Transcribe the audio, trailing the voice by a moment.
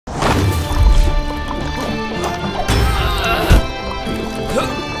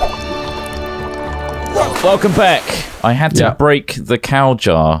Welcome back. I had to break the cow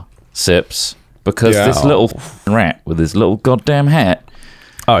jar, Sips, because this little rat with his little goddamn hat.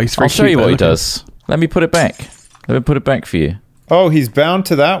 Oh, he's very I'll show you what he does. Let me put it back. Let me put it back for you. Oh, he's bound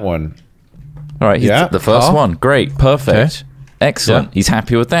to that one. All right, he's the first one. Great, perfect, excellent. Yeah. He's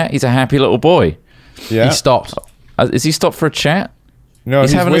happy with that. He's a happy little boy. Yeah, he stopped. Is he stopped for a chat? No,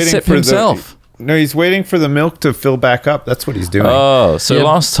 he's having a sip himself. No, he's waiting for the milk to fill back up. That's what he's doing. Oh, so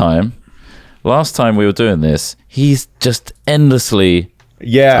last time we were doing this, he's just endlessly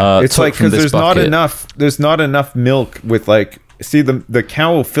it's like because there's not enough milk with like, see, the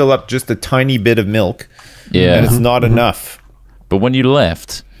cow will fill up just a tiny bit of milk, and it's not enough. But when you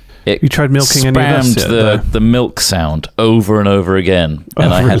left, you tried milking spammed the milk sound over and over again,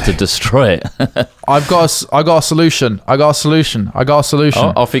 and I had to destroy it. I got a solution. I got a solution.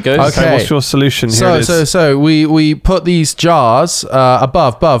 Oh, off he goes. Okay, what's your solution? Here so we put these jars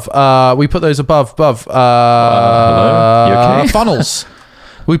above. We put those above. Hello? You okay? Funnels.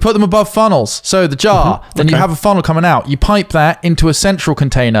 We put them above funnels. So the jar, then you have a funnel coming out. You pipe that into a central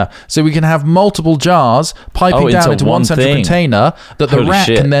container. So we can have multiple jars piping down into one central container that the rat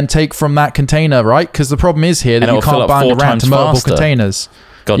can then take from that container, right? Because the problem is here that you can't bind a rat to multiple containers.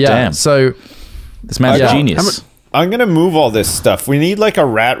 God damn. So this man's genius. I'm going to move all this stuff. We need like a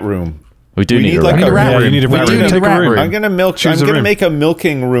rat room. We need a rat room. You need a rat room. I'm going to make a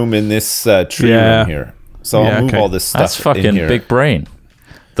milking room in this tree room here. So I'll move all this stuff. That's fucking big brain.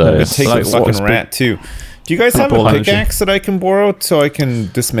 I'm gonna take the fucking rat too. Do you guys have a pickaxe that I can borrow so I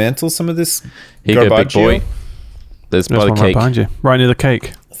can dismantle some of this garbage? Big boy. There's by the cake. Behind you, right near the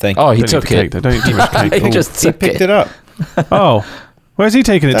cake. Thank you. Oh, he took it. Don't eat too much cake. He picked it up. Oh, where's he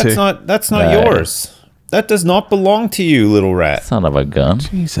taking it to? That's not yours. That does not belong to you, little rat. Son of a gun.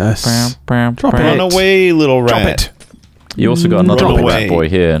 Jesus. Drop it. Run away, little rat. Drop it. You also got another little rat boy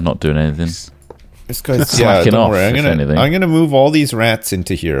here, not doing anything. This guy's slacking off. I'm gonna move all these rats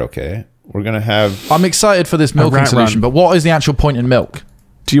into here. Okay, we're gonna have. I'm excited for this milking solution, but what is the actual point in milk?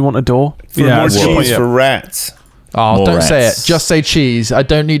 Do you want a door? For more cheese for rats. Oh, more don't say it. Just say cheese. I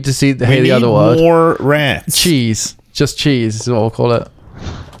don't need to hear the other word. More rats. Cheese. Just cheese is what we'll call it.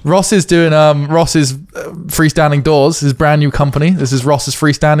 Ross is doing Ross's freestanding doors, his brand new company. This is Ross's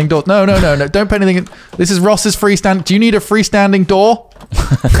freestanding door. No. Don't put anything in. This is Ross's freestanding. Do you need a freestanding door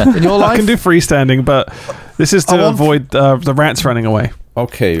in your life? I can do freestanding, but this is to avoid the rats running away.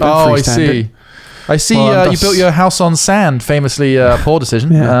 Okay. Oh, I see. I see. You built your house on sand. Famously poor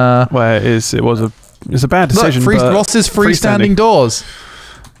decision. Yeah. It was a bad decision. Look, Ross's freestanding doors.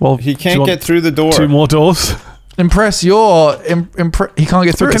 Well, he can't get through the door. 2 more doors. He can't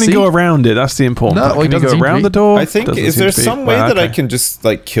get through. But can he go around it? That's the important thing. Can he go around the door? I think, is there some way that I can just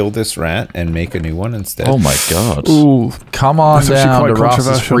like kill this rat and make a new one instead? Oh my god. Ooh, come on down to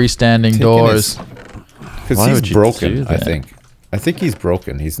Ross's freestanding doors. Because he's broken, I think. I think he's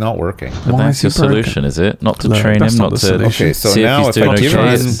broken. He's not working. But that's your solution, is it? Not to train him, not to... Okay, so now if I give him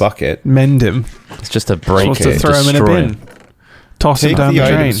this bucket... Mend him. It's just a break. To throw him in a bin. Toss him down the drain.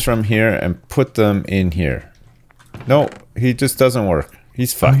 Take the items from here and put them in here. No, he just doesn't work.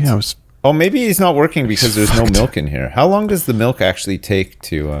 He's fucked. Oh, maybe he's not working because there's no milk in here. How long does the milk actually take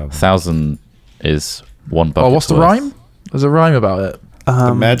to... 1,000 is 1 bucket. Oh, what's the rhyme? There's a rhyme about it.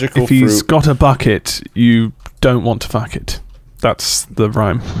 The magical if he's got a bucket, you don't want to fuck it. That's the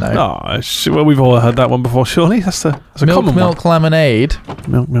rhyme. No. Oh, well, we've all heard that one before, surely. That's a common milk lemonade.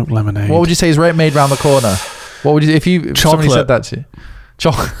 Milk lemonade. What would you say is made round the corner? What would you if somebody said that to you?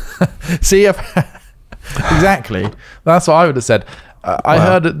 Chocolate. See, exactly. That's what I would have said. I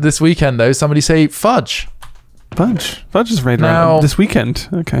heard this weekend though somebody say fudge. Fudge is made around this weekend.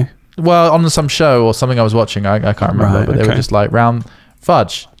 Okay. Well, on some show or something I was watching, I can't remember, but they were just like round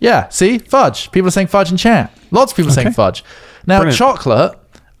fudge. Yeah, see, fudge. People are saying fudge in chat. Lots of people saying fudge. Now, brilliant. Chocolate,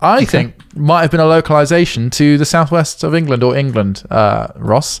 I think, might have been a localization to the southwest of England or England,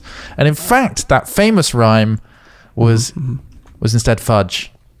 Ross. And in fact, that famous rhyme was instead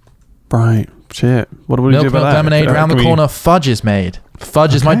fudge. Right. Shit. What do we do about that? Lemonade round the corner. Fudge is made.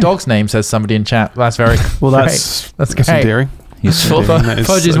 Fudge is my dog's name, says somebody in chat. That's very well. That's great. Endearing.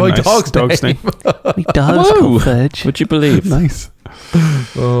 Fudge is my dog's name. He does call Fudge. Would you believe? Nice.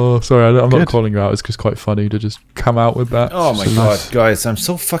 Oh, sorry, I'm not calling you out. It's just quite funny to just come out with that. Oh my god, guys, I'm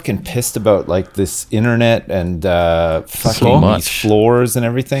so fucking pissed about like this internet and fucking these floors and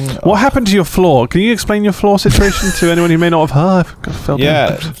everything. What happened to your floor? Can you explain your floor situation to anyone who may not have heard?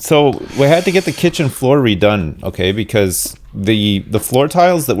 Yeah, so we had to get the kitchen floor redone, okay, because the floor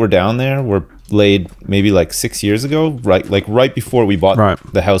tiles that were down there were laid maybe like 6 years ago, right before we bought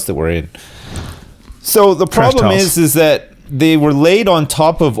the house that we're in. So the problem is that they were laid on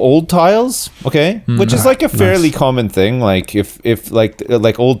top of old tiles, okay, which is like a fairly common thing. Like if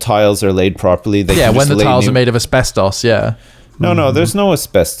like old tiles are laid properly, they can when just the tiles new... are made of asbestos, No, there's no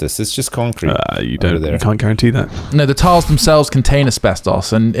asbestos. It's just concrete. You can't guarantee that. No, the tiles themselves contain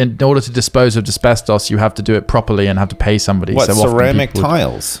asbestos, and in order to dispose of asbestos, you have to do it properly and have to pay somebody. What, so ceramic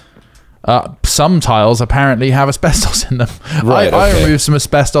tiles? Some tiles apparently have asbestos in them. Right, I removed some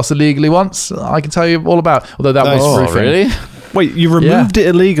asbestos illegally once. I can tell you all about. Although that was roofing. Really? Wait, you removed it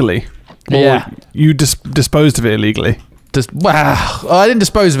illegally? Or you disposed of it illegally? I didn't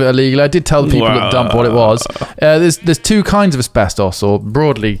dispose of it illegally. I did tell the people at the dump what it was. There's two kinds of asbestos, or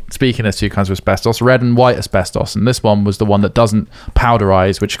broadly speaking, there's two kinds of asbestos: red and white asbestos. And this one was the one that doesn't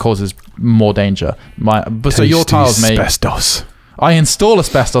powderize, which causes more danger. So your tiles may asbestos. I install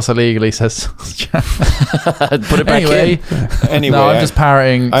asbestos illegally, says. Put it back in. Anyway, No, I'm just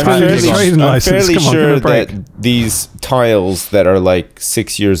parroting. I'm fairly sure that these tiles that are like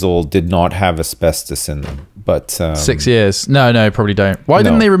 6 years old did not have asbestos in them. But 6 years? No, probably don't. Why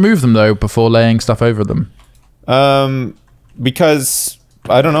didn't they remove them though before laying stuff over them? Because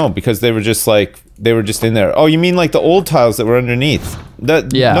I don't know. Because they were just in there. Oh, you mean like the old tiles that were underneath?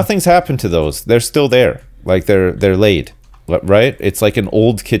 Nothing's happened to those. They're still there. Like they're laid. Right? It's like an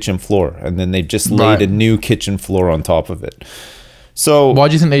old kitchen floor, and then they just laid a new kitchen floor on top of it. So why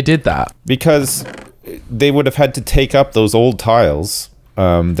do you think they did that? Because they would have had to take up those old tiles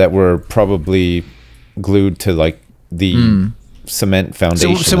that were probably glued to like the cement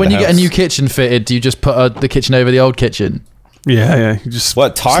foundation. So when you get a new kitchen fitted, do you just put the kitchen over the old kitchen? Yeah. You just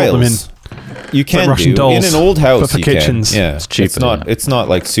what tiles? Them in. You can like do in an old house. But for kitchens, yeah, it's cheaper. It's not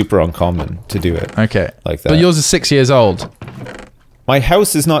like super uncommon to do it. Okay, like that. But yours is 6 years old. My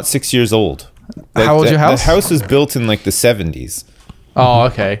house is not 6 years old. How old is your house? The house was built in like the 70s. Oh,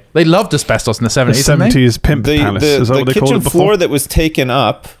 okay. They loved asbestos in the 70s. The 70s pimp palace. Is that what they called it before? The kitchen floor that was taken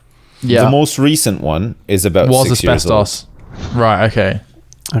up, the most recent one, is about 6 years old. Right. Okay.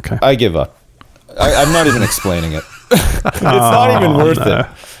 I give up. I'm not even explaining it. It's not even worth it.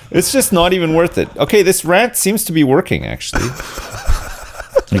 It's just not even worth it. Okay, this rant seems to be working, actually.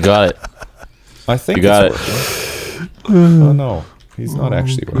 You got it. I think you got it. Oh, no. He's not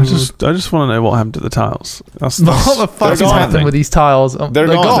actually working. I just want to know what happened to the tiles. What the fuck has happened with these tiles? They're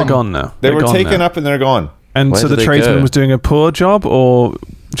gone. They're gone now. They were taken up and they're gone. And so the tradesman was doing a poor job, or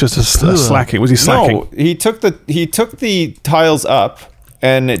just a slacking? Was he slacking? No, he took the tiles up,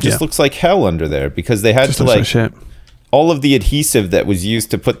 and it just looks like hell under there because they had to like shit. All of the adhesive that was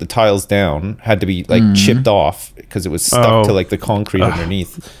used to put the tiles down had to be like chipped off because it was stuck to like the concrete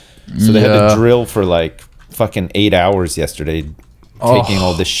underneath. So they had to drill for like fucking 8 hours yesterday, taking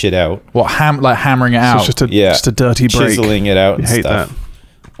all this shit out. What hammering it out? So just a dirty break. Chiseling it out and hate stuff. That.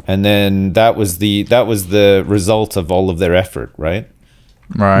 And then that was the result of all of their effort, right?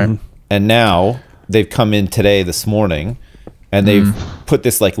 Right. And now they've come in this morning. And they've put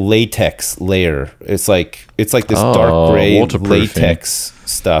this like latex layer. It's like this dark gray latex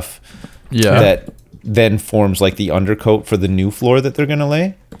stuff that then forms like the undercoat for the new floor that they're gonna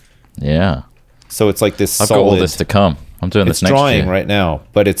lay. Yeah. So it's like this. I've got all this to come. I'm doing this next year. It's drying right now,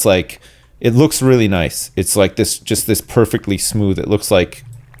 but it's like it looks really nice. It's like this perfectly smooth. It looks like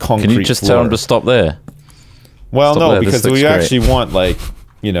concrete. Can you just tell them to stop there? Well, no, because we actually want like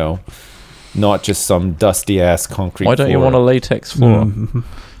not just some dusty ass concrete floor. Why don't you want a latex floor?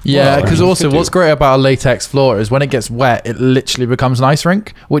 Yeah, because also what's great about a latex floor is when it gets wet, it literally becomes an ice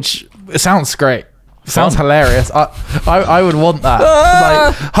rink, which sounds great. Sounds hilarious. I would want that.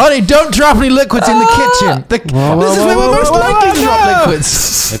 Like, honey, don't drop any liquids in the kitchen. This is where we're most likely to drop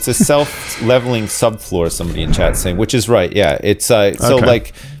liquids. It's a self-leveling subfloor, somebody in chat saying, which is right. Yeah, it's so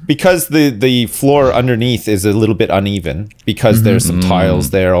like because the floor underneath is a little bit uneven because there's some tiles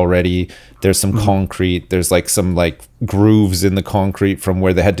there already. There's some concrete. There's like some like grooves in the concrete from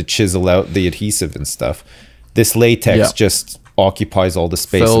where they had to chisel out the adhesive and stuff. This latex just occupies all the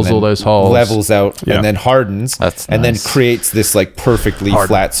space, fills all those holes, levels out, and then hardens, and then creates this like perfectly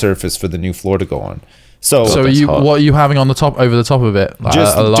flat surface for the new floor to go on. So what are you having on the top, over the top of it? Like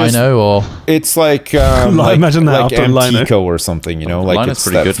a lino, or it's like imagine that, like Amtico or something, like Lino's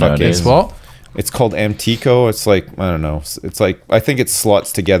pretty good nowadays. It's what? It's called Amtico. It's like, I don't know. It's like, I think it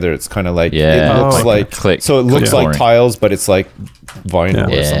slots together. It's kind of like, it looks like, so it looks like tiles, but it's like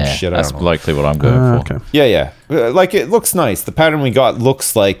vinyl or some shit. That's likely what I'm going for. Okay. Yeah. Like it looks nice. The pattern we got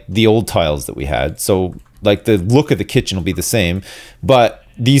looks like the old tiles that we had. So like the look of the kitchen will be the same, but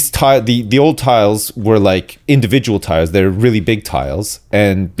these the old tiles were like individual tiles. They're really big tiles.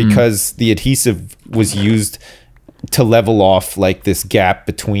 And because the adhesive was used to level off like this gap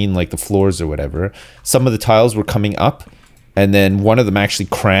between like the floors or whatever, some of the tiles were coming up and then one of them actually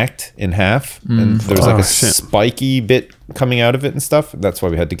cracked in half, and there was like a spiky bit coming out of it and stuff. That's why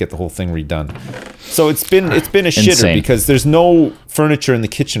we had to get the whole thing redone. So it's been a shitter because there's no furniture in the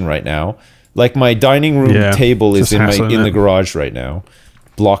kitchen right now. Like my dining room table is in the garage right now,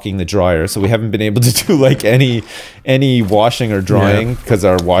 blocking the dryer. So we haven't been able to do like any washing or drying because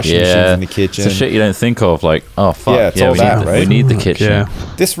our washing machine's in the kitchen. It's the shit you don't think of. Like, oh fuck, it's all that, right? We need the kitchen.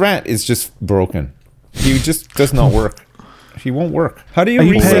 Yeah. This rat is just broken. He just does not work. He won't work. How do you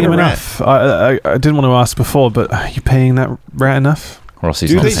reset a rat? Enough? I didn't want to ask before, but are you paying that rat enough?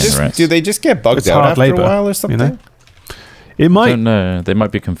 Rossi's not paying rats. Do they just get bugged out after a while or something? You know? It might. I don't know. They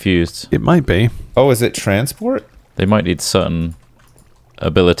might be confused. It might be. Oh, is it transport? They might need certain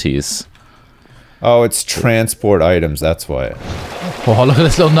abilities. Oh, it's transport items. That's why. Oh, look at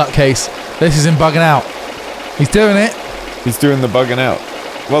this little nutcase. This is him bugging out. He's doing it. He's doing the bugging out.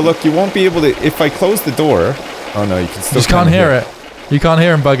 Well, look, you won't be able to... If I close the door... Oh, no, you can still... You just can't hear it. You can't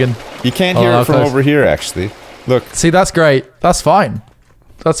hear him bugging. You can't hear it from over here, actually. Look. See, that's great. That's fine.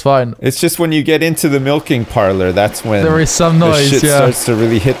 That's fine. It's just when you get into the milking parlor, that's when... There is some noise, the shit starts to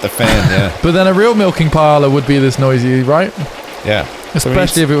really hit the fan, yeah. But then a real milking parlor would be this noisy, right? Yeah.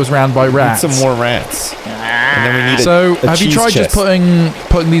 Especially if it was ran by rats. We need some more rats. And then we need so, have you tried just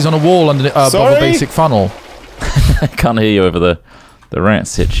putting these on a wall under above a basic funnel? I can't hear you over the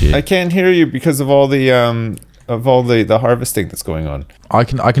rats hit you. I can't hear you because of all the harvesting that's going on. I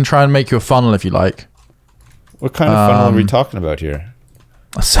can try and make you a funnel if you like. What kind of funnel are we talking about here?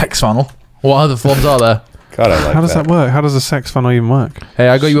 A sex funnel. What other forms are there? God, I like How does that work? How does a sex funnel even work? Hey,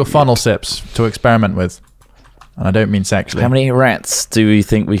 I got you a funnel, Sips, to experiment with. And I don't mean sexually. How many rats do we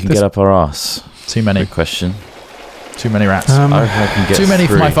think we can get up our ass? Too many. Good question. Too many rats. I can get too many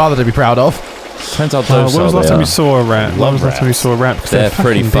for my father to be proud of. Depends how close when was the last time we saw a rat? When was the last time we saw a rat? Because they're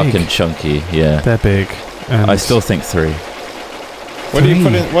pretty fucking chunky, yeah. They're big. I still think 3. What do you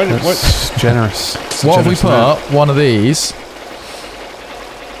put in? What's generous? What if we put one of these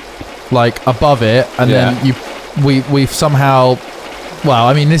like above it, and then we've somehow, well,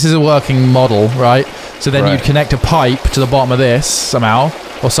 I mean, this is a working model, right? So then you'd connect a pipe to the bottom of this somehow,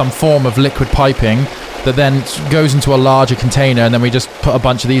 or some form of liquid piping that then goes into a larger container, and then we just put a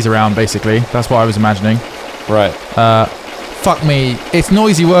bunch of these around, basically. That's what I was imagining. Right. Fuck me. It's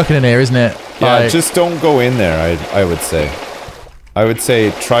noisy working in here, isn't it? Yeah, just don't go in there, I would say. I would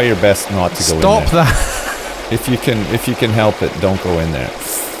say try your best not to go in there. Stop that. If you can help it, don't go in there.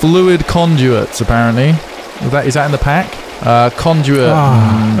 Fluid conduits, apparently. Is that in the pack? Conduit.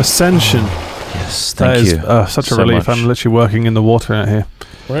 Ascension. Yes, thank you. Such a relief. I'm literally working in the water out here.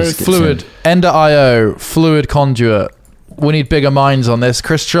 Where is fluid? Ender IO. Fluid conduit. We need bigger minds on this.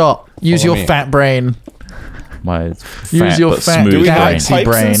 Chris Trott, use your fat brain. My fat smooth galaxy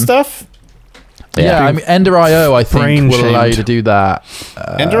brain. And stuff? Yeah, I mean, Ender IO, I think, will allow you to do that.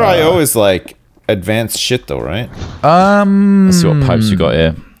 Ender IO is like advanced shit, though, right? Let's see what pipes you got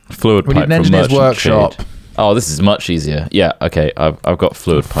here. Fluid pipe from Engineer's Workshop. Shade. Oh, this is much easier. Yeah, okay. I've got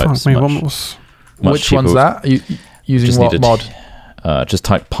fluid pipes. Much Which cheaper. One's that? Using what mod? Just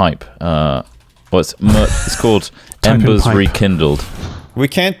type pipe. It's called Embers Rekindled. We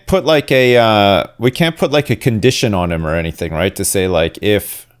can't put like a condition on him or anything, right? To say like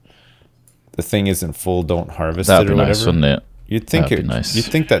if the thing isn't full, don't harvest it or whatever. That'd be nice, wouldn't it? You'd think nice. You'd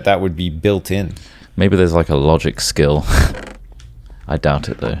think that would be built in. Maybe there's like a logic skill. I doubt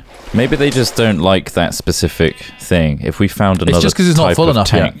it though. Maybe they just don't like that specific thing. If we found another, it's just because it's not full enough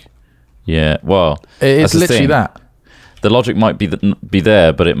tank. Yet. Yeah, well, it's literally that. The logic might be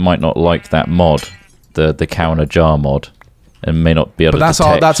there, but it might not like that mod, the cow in a jar mod, and may not be able to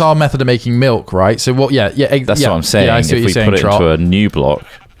detect. That's our method of making milk, right? So what? That's what I'm saying. Yeah, I see if what we you're put it saying, into a new block,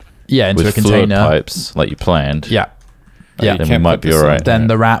 into with a container, fluid pipes like you planned, then we might be alright. Then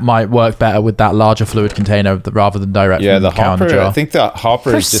the rat might work better with that larger fluid container rather than direct. Yeah, from the cow hopper. in the jar. I think the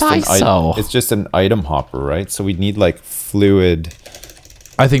hopper is just an item. It's just an item hopper, right? So we'd need like fluid.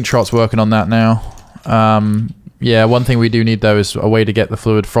 I think Trott's working on that now. Yeah, one thing we do need though is a way to get the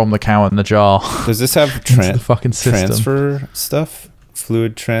fluid from the cow in the jar. Does this have the fucking transfer stuff?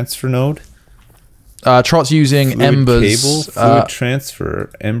 Fluid transfer node? Trott's using fluid Embers. Cable, fluid transfer,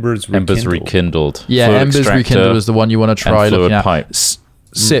 Embers Rekindled. Yeah, fluid Embers Rekindled is the one you want to try looking at. Pipe.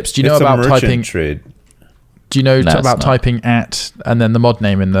 Sips, do you know about typing? Trade. Do you know about typing at and then the mod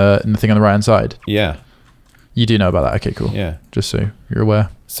name in the thing on the right hand side? Yeah. You do know about that. Okay, cool. Yeah. Just so you're aware.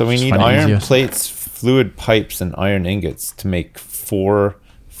 So we need iron plates, fluid pipes, and iron ingots to make 4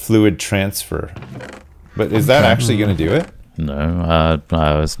 fluid transfer. But is that actually going to do it? No,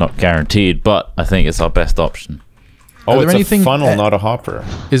 it's not guaranteed, but I think it's our best option. Oh, it's a funnel, not a hopper.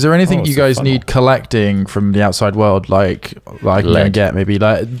 Is there anything you guys need collecting from the outside world? Like I can get maybe.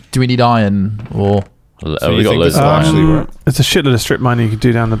 Like, do we need iron or? So we got loads of actually. It's a shitload of strip mining you could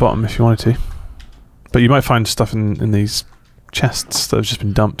do down the bottom if you wanted to, but you might find stuff in these chests that have just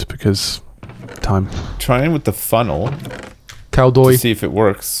been dumped because time. Trying with the funnel. Cowdoy. To see if it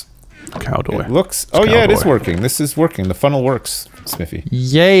works. Cowdoy. It looks. Oh yeah, it is working. This is working. The funnel works, Smithy.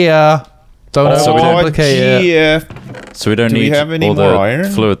 Yeah. Don't overcomplicate it. Yeah. So we don't need have any all more the iron?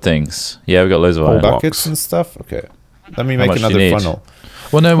 fluid things. Yeah, we got loads of iron. Buckets and stuff. Okay. Let me make another funnel.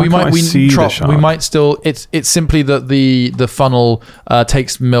 Well, no, we might still. It's simply that the funnel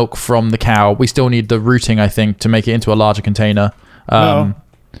takes milk from the cow. We still need the routing, I think, to make it into a larger container. No.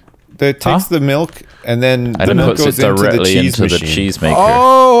 It takes the milk and then the milk goes directly into the cheese maker.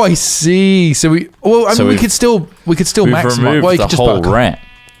 Oh, I see. So we could still maximize. Well, the whole rat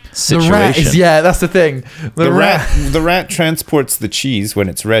situation. The rat is that's the thing. The rat transports the cheese when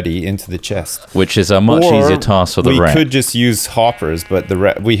it's ready into the chest, which is a much easier task for the rat. We could just use hoppers, but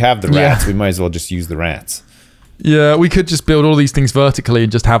we have the rats. We might as well just use the rats. Yeah, we could just build all these things vertically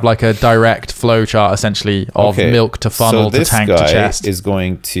and just have like a direct flow chart, essentially, of milk to funnel to tank to chest. So this guy is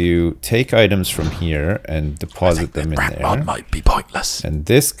going to take items from here and deposit them in there. That might be pointless. And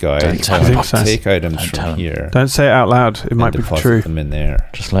this guy is going to take items from here. Don't say it out loud. It might be true. Them in there.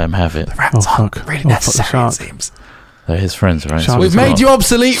 Just let him have it. The rats aren't really necessary, it seems. They're his friends, right? So we've made you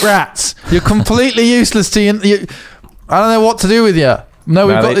obsolete, rats. You're completely useless to you. I don't know what to do with you.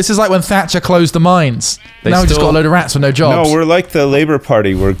 No, this is like when Thatcher closed the mines. Now we've just got a load of rats with no jobs. No, we're like the Labour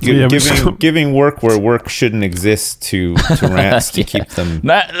Party. We're giving work where work shouldn't exist to rats to keep them.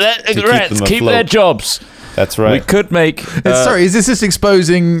 Rats keep their jobs. That's right. We could make. Sorry, is this just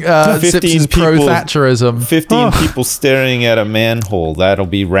exposing Sips's pro-Thatcherism? 15 people staring at a manhole. That'll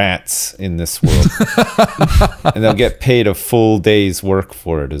be rats in this world, and they'll get paid a full day's work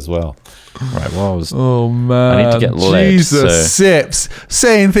for it as well. Right, well, oh man, I need to get lead, Jesus, Sips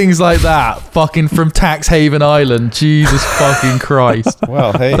saying things like that, fucking from Tax Haven Island. Jesus fucking Christ.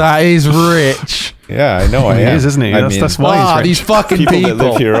 Well, hey, that is rich. Yeah, I know. He is, isn't he? That's why he's rich. These fucking people that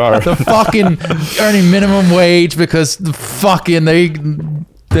live here are the fucking earning minimum wage because the fucking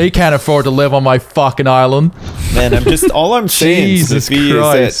they can't afford to live on my fucking island. Man, all I'm saying Jesus Christ.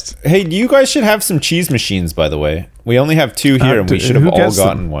 is that, hey, you guys should have some cheese machines, by the way. We only have 2 here, and we should have all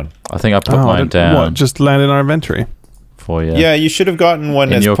gotten one. I think I put mine down. What, just land in our inventory? For you. Yeah, you should have gotten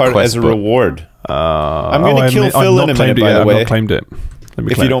one as a reward. I'm going to kill Phil in a minute, by the way. I've not claimed it.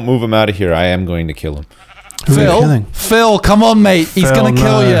 If you don't move him out of here, I am going to kill him. Phil, come on, mate. He's going to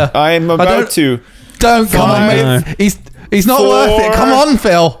kill you. I'm about to. Don't, come on, mate. He's not worth it. Come on,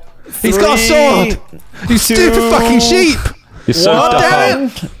 Phil. He's got a sword. You stupid fucking sheep. You're so damn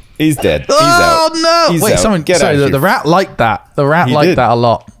it. He's dead. He's out. Oh, no. Wait, someone get out. The rat liked that. The rat liked that a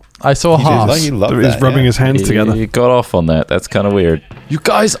lot. I saw half. He loved that. He's rubbing his hands together. You got off on that. That's kind of weird. You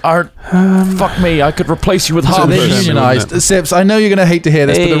guys are... fuck me. I could replace you with harvest. They're unionized. Sips, I know you're going to hate to hear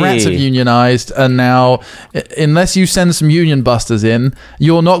this, but the rats have unionized, and now, unless you send some union busters in,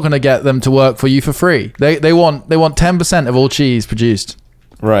 you're not going to get them to work for you for free. They want 10% of all cheese produced.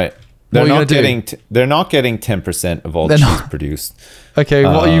 Right. They're not getting 10% of all cheese produced. Okay,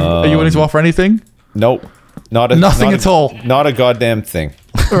 what are you willing to offer anything? Nope. Nothing at all. Not a goddamn thing.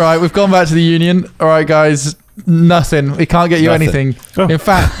 All right, we've gone back to the union. All right, guys, nothing. We can't get you anything. Oh. In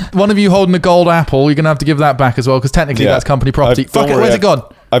fact, one of you holding a gold apple, you're going to have to give that back as well, because technically that's company property. Fuck it, where's it gone?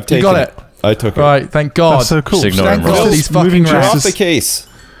 I've taken you got it. I took it. All right, thank God. That's so cool. Thank God for these fucking rats. Off the case.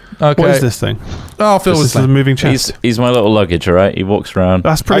 Okay. What is this thing? Oh, Phil was a moving chest. He's my little luggage, all right? He walks around.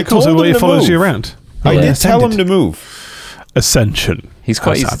 That's pretty cool. So he follows you around. I did tell him to move. Ascension. He's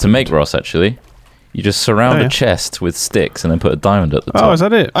quite easy to make, Ross, actually. You just surround a chest with sticks and then put a diamond at the top. Oh, is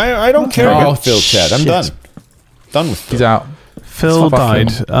that it? I don't care about Phil, Chad. I'm done. Done with Phil. He's out. Phil died.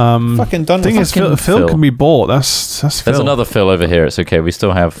 Fucking done with Phil. Phil can be bought. That's Phil. There's another Phil over here. It's okay. We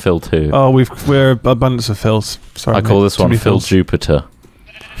still have Phil too. Oh, we're abundance of Phils. Sorry, I call this one Phil Jupiter.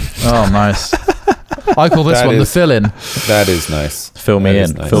 Oh, nice. I call this one the fill-in. That is nice. Fill me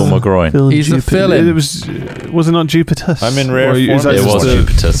in. Nice. Phil McGroin. He's the fill-in. Was it not Jupiter's? I'm in rare form. It was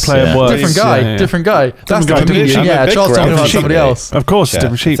Jupiter's. Different guy. Different guy. That's the comedian. Yeah, Charles talking about somebody else. Of course,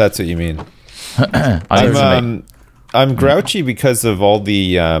 different sheep. That's what you mean. I'm grouchy because of all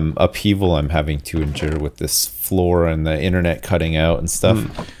the upheaval I'm having to endure with this floor and the internet cutting out and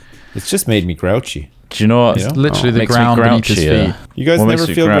stuff. It's just made me grouchy. Do you know what? It's literally the ground beneath his feet. You guys never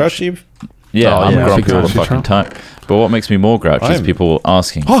feel grouchy? Yeah, I'm grumpy all the fucking time. But what makes me more grouchy is people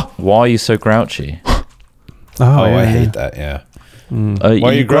asking, why are you so grouchy? I hate that, yeah. Why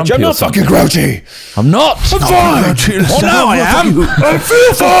are you grumpy? I'm not fucking grouchy. I'm not. I'm fine. Well, now I am. I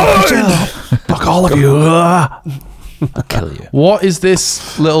feel fine. Fuck all of you. I'll kill you. What is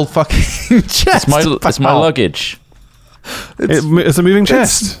this little fucking chest? It's my luggage. It's a moving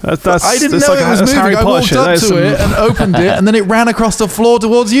chest. That's I didn't know like it was moving. Harry I walked Potter up shit. to it and opened it, and then it ran across the floor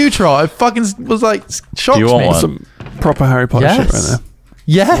towards you, Trot. It fucking was like shocked Do you want me. one? Some proper Harry Potter shit right there.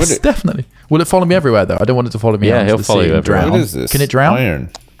 Yes, definitely. Will it follow me everywhere though? I don't want it to follow me. Yeah, out he'll into the follow sea you and everywhere. drown. What is this? Can it drown? Iron.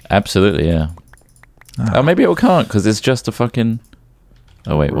 Absolutely, yeah. Oh, maybe it can't because it's just a fucking.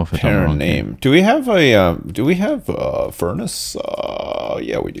 Oh wait, what if I done Repair wrong? name. Do we have a furnace?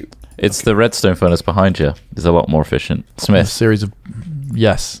 Yeah, we do. It's the redstone furnace behind you. It's a lot more efficient. A Smith, series of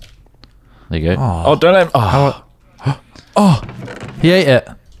yes. there you go. Oh. Oh, don't let him. Oh, Oh, he ate it.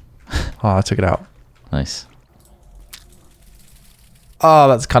 Oh, I took it out. nice. Oh,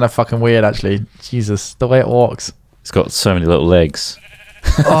 that's kind of fucking weird, actually. Jesus, the way it walks. It's got so many little legs.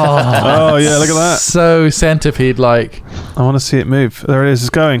 Oh yeah, look at that. So centipede-like. I want to see it move. There it is. It's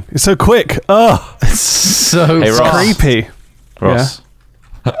going. It's so quick. Oh, So Hey, Ross. creepy. Ross.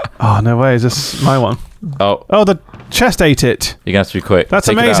 Oh no way. Is this my one? Oh, Oh, the chest ate it. you're gonna have to be quick. That's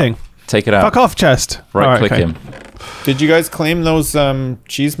Take it out. amazing. Take it out. Fuck off, chest. Right click okay. him. Did you guys claim those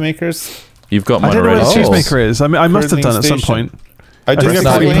cheese makers? You've got I mine don't know already. what a Oh. cheesemaker is. I mean, I must have done it at some Station. point. I think just I No,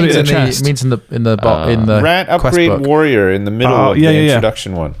 probably it put it means in in the the chest. means in the rat quest upgrade book. warrior in the middle Oh, of yeah, the yeah, yeah.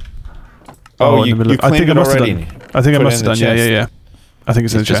 introduction one. Oh, in you, the middle. you I think claimed I it must have already. done. I think I Put it must in have the done. Yeah, yeah, chest. yeah. I think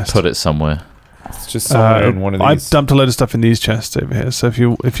it's in the Just chest. put it somewhere. It's just somewhere in one of I've these. dumped a load of stuff in these chests over here. So if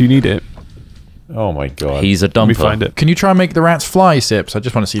you need it, Oh my god. He's a let me find dumper. it. Can you try and make the rats fly, Sips? I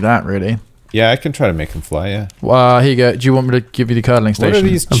just want to see that, really. Yeah, I can try to make him fly. Yeah. Here you go. Do you want me to give you the curdling What are station?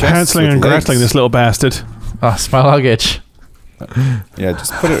 these I'm chests hansling with and legs? grattling this little bastard. Oh, it's my luggage. Yeah,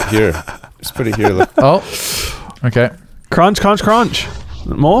 just put it here. Just put it here. Look. Oh, okay. Crunch, crunch, crunch.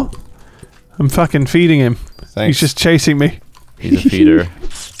 More? I'm fucking feeding him. Thanks. He's just chasing me. He's a feeder.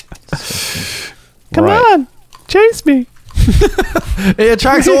 Come Right. on, chase me. It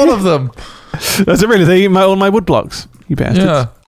attracts all of them. That's it, really. They eat all my wood blocks. You bastard. Yeah.